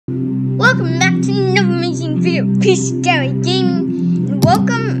welcome back to another amazing video. Peace, Gary Gaming, and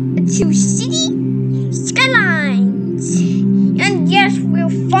welcome to City Skylines. And yes, we're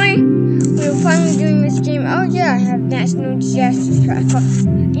finally doing this game. Oh yeah, I have National Disaster Pass.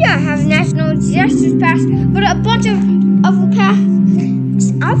 Yeah, I have National Disaster Pass, but a bunch of other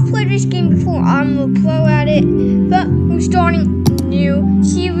paths. I've played this game before. I'm a pro at it, but we're starting a new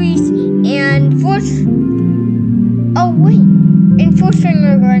series. And first, oh wait. In first thing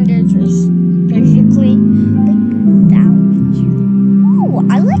we're going to do is basically like that. Oh,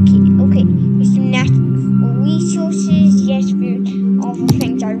 I like it. Okay, there's some natural resources. Yes, food, all the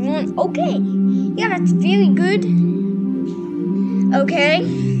things I want. Okay, yeah, that's very good. Okay.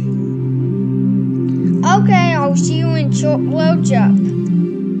 Okay, I'll see you in short loads up.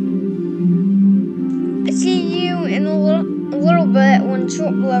 I'll see you in a little bit when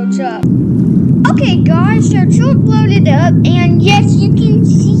short loads up. Okay guys, so short loaded up, and yes, you can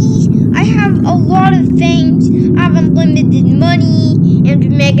see I have a lot of things. I have unlimited money and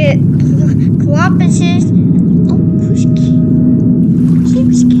mega clopuses. Oh, push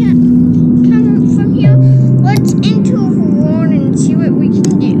can't come from here. Let's enter a world and see what we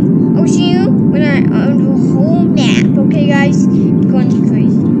can do. I'll see you when I own the whole map. Okay guys, it's going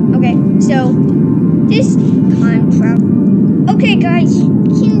crazy. Okay, so this time travel. Okay guys, you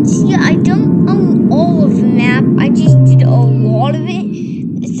can see I don't own all of the map. I just did a lot of it.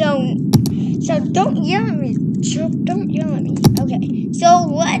 So don't yell at me. Don't yell at me. Okay, so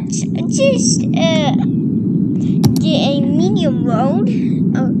let's just get a medium road.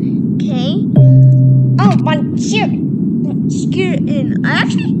 Okay. Oh, my ship.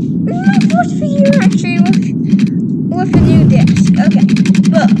 Actually, this is my first video actually with a new desk. Okay,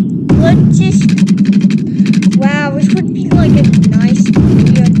 but let's just. Wow, this would be like a nice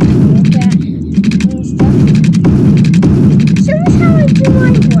video to look at and stuff. So that's how I do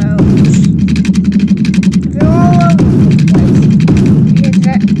my roads. They're all over the place. Because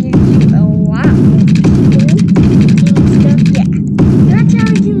that gives you a lot more people and stuff. Yeah, that's how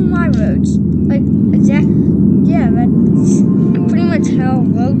I do my roads. Like, yeah, that's pretty much how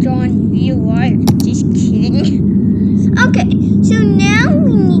roads are in real life. Just kidding. Okay, so now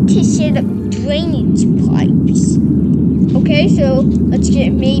we need to set up drainage pipes. Okay, so let's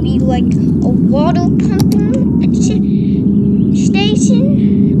get maybe like a water pumping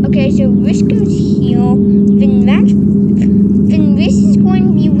station. Okay, so this goes here. Then this is going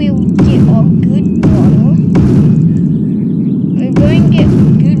to be where we get our good water. We're going to get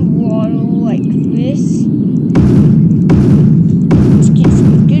good water like this. Let's get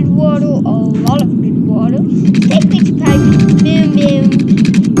some good water, a lot of good water. Take these pipes, boom, boom.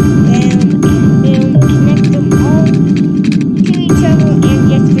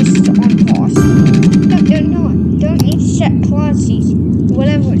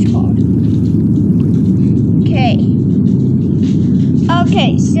 Whatever it's called. Okay,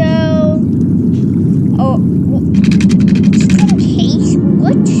 so just in case,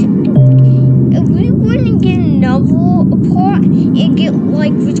 if we want to get another part and get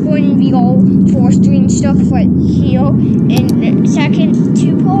like it's going to be all forestry and stuff right here in the second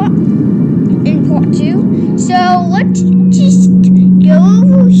part 2. So let's just go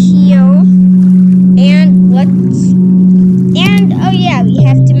over here and oh yeah, we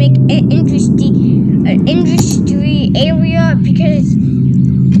have to make an industry area because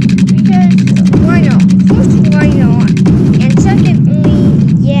why not? First, why not? And secondly,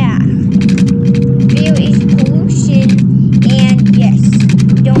 yeah, there is pollution, and yes,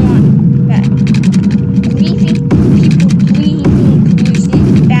 we don't want that. People breathing pollution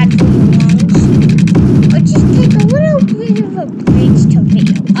is bad for the lungs. Let's just take a little bit of a bridge to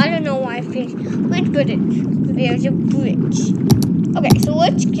video. I don't know why I think let's go to there's a bridge. Okay, so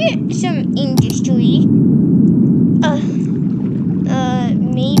let's get some industry.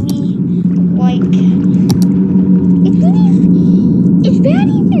 Maybe like is that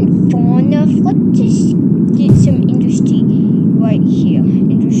even far enough? Let's just get some industry right here.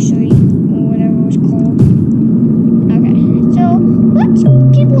 Industry or whatever it's called. Okay, so let's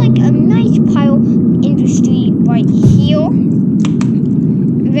get like a nice pile of industry right here.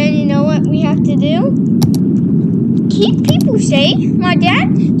 Then you know what we have to do? Keep people safe. My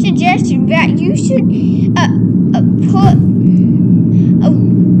dad suggested that you should put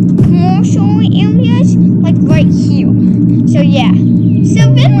commercial areas like right here. So yeah.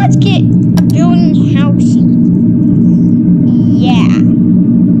 So then let's get a building housing. Yeah.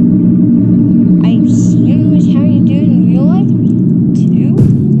 I assume is how you do it in real life too.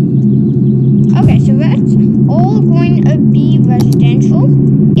 Okay, so that's all going to be residential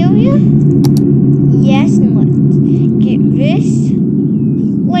area. Yes, and let's get this.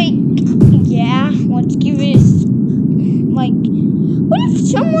 Like yeah, let's give this, like, what if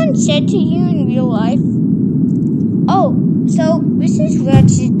someone said to you in real life, oh, so this is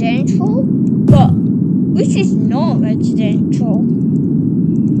residential, but this is not residential.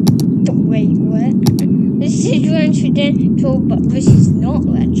 Wait, what? This is residential, but this is not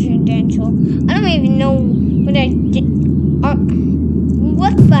residential. I don't even know what I did.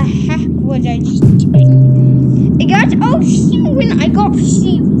 What the heck was I just doing? Hey guys, I'll see you when I got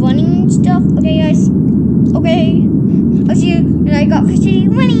free running and stuff. Okay guys? Okay. I'll see you when I got free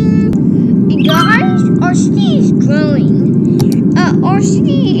running. Hey guys, our city is growing. Our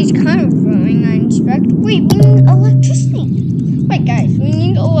city is kind of growing, I expect. Wait, we need electricity. Wait guys, we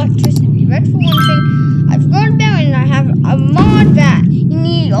need electricity. That's for one thing I forgot about, and I have a mod that you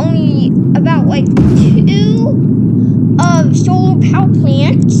need only about like 2 solar power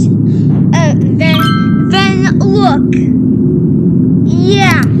plants. Then look.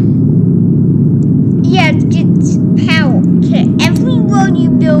 Yeah, it gets power to every road you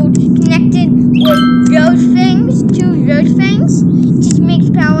build connected with those things, to those things. It just makes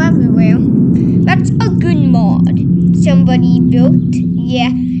power everywhere. That's a good mod somebody built. Yeah,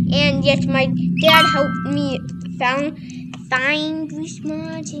 and yes, my dad helped me find this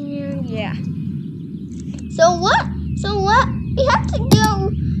mod, and yeah. So what? We have to go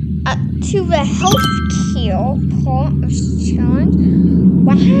to the healthcare part of challenge.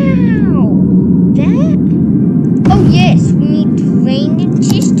 Wow, that. Oh yes, we need drainage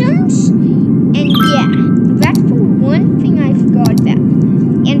systems, and yeah, that's the one thing I forgot about.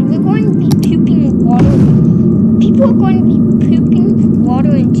 And we're going to be pooping water. People are going to be pooping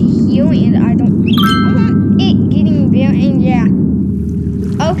water into here, and I want it getting there, and yeah.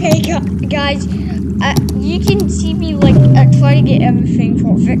 Okay, guys. You can see me like try to get everything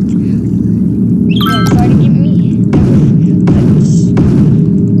perfect. Try to get me everything. Let's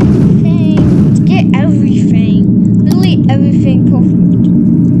get everything. Literally everything perfect.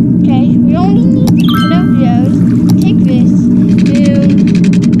 Okay, we only need one of those. Take this, boom,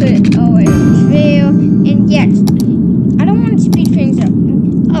 put it there, and yes, I don't want to speed things up.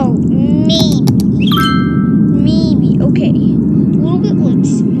 Oh, maybe, okay. A little bit looks,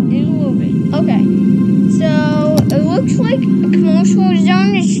 okay. So it looks like a commercial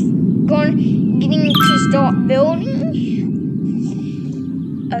zone is getting to start building.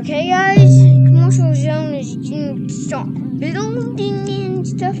 Okay, guys, commercial zone is getting to start building and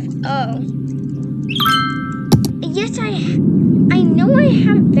stuff. Oh, yes, I know I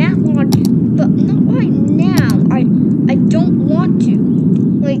have that one, but not right now. I don't want to.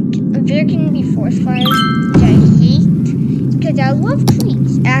 Like, there can be forest fires, which I hate, because I love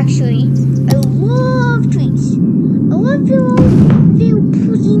trees. Actually, I love trees. I love their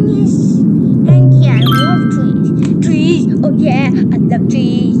prettiness. And yeah, I love trees. Trees, oh yeah, I love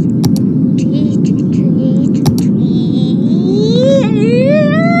trees. Trees.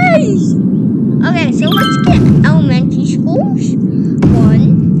 Okay, so let's get elementary schools.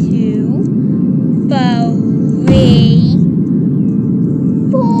 1, 2, 3,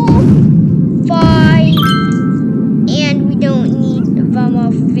 4, 5, and we don't need them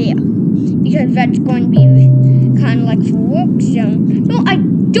over there, because that's going to be kind of like a work zone. No, I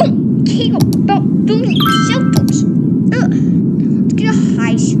don't care about building shelters. Let's get a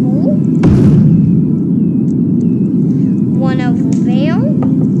high school. 1 over there.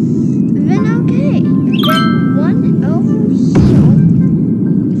 Then okay. Then 1 over here.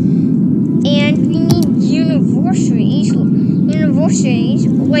 And we need universities.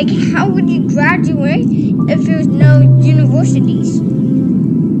 Like, how would you graduate if there's no universities?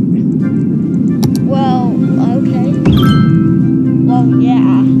 Well, okay. Well,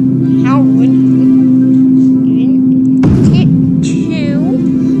 yeah. How would you? Let's get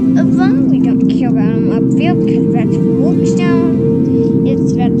 2 of them. We don't care about them up there because that's work zone.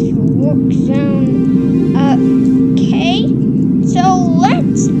 That's work zone. Okay. So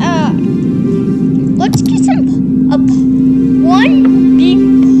let's get one big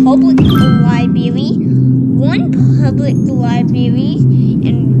public library, 1 public library,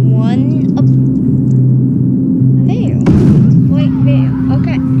 and 1 up there, right there.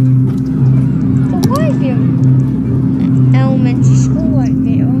 Okay. The library, elementary school right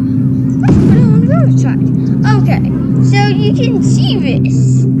there. Let's put it on the other side. Okay, so you can see this.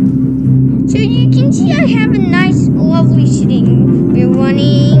 So you can see I have a nice, lovely sitting. We're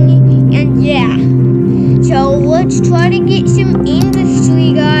running, and yeah. So let's try to get some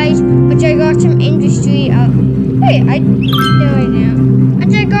industry, guys. Which I got some industry. Wait, I know right now.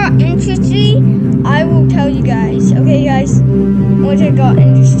 Once I got industry, I will tell you guys. Okay, guys. Once I got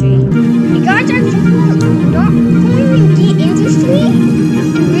industry. Hey, guys, I'm not going to get industry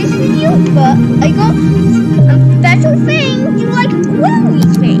in this they got special thing. You like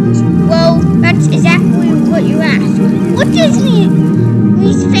glowing things. Well, that's exactly what you asked. What does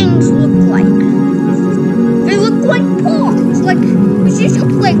these things look like? They look like parks. Like, is this a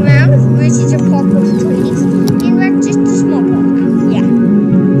playground versus a park with trees? And that's just a small park. Yeah.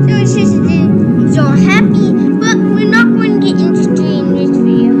 So it's just so happy, but we're not going to get industry in this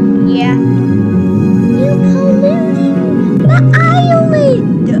video. Yeah. You're polluting the island.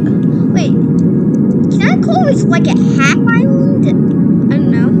 Wait, can I call this like a half island? I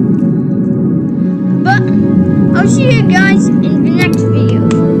don't know. But I'll see you